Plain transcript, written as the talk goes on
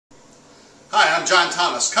Hi, I'm John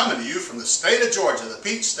Thomas, coming to you from the state of Georgia, the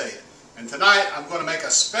Peach State. And tonight I'm going to make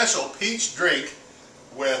a special peach drink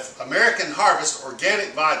with American Harvest Organic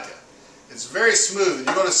Vodka. It's very smooth, and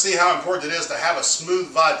you're going to see how important it is to have a smooth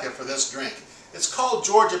vodka for this drink. It's called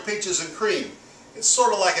Georgia Peaches and Cream. It's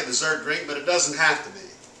sort of like a dessert drink, but it doesn't have to be.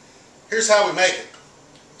 Here's how we make it.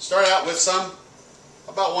 Start out with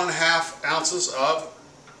about 1.5 ounces of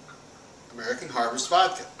American Harvest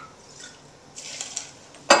vodka.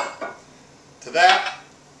 To that,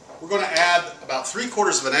 we're going to add about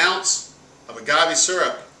 3/4 of an ounce of agave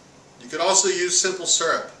syrup. You could also use simple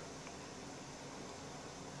syrup.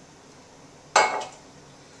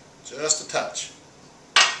 Just a touch.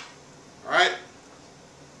 Alright.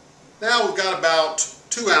 Now we've got about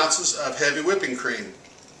 2 ounces of heavy whipping cream.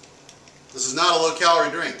 This is not a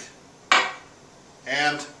low-calorie drink.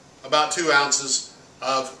 And about 2 ounces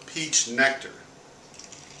of peach nectar.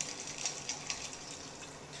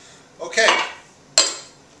 Okay,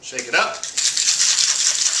 shake it up.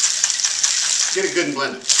 Get it good and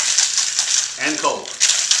blended. And cold.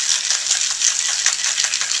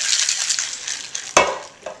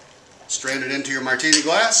 Strain it into your martini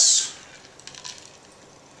glass.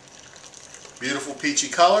 Beautiful peachy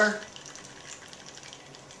color.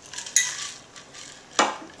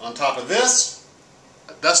 On top of this,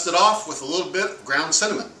 dust it off with a little bit of ground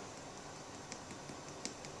cinnamon.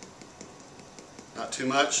 Not too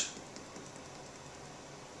much.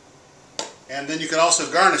 And then you can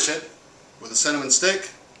also garnish it with a cinnamon stick.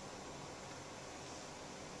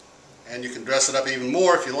 And you can dress it up even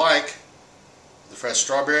more if you like. The fresh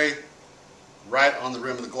strawberry right on the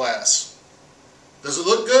rim of the glass. Does it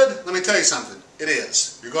look good? Let me tell you something. It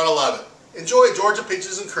is. You're going to love it. Enjoy Georgia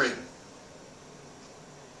Peaches and Cream.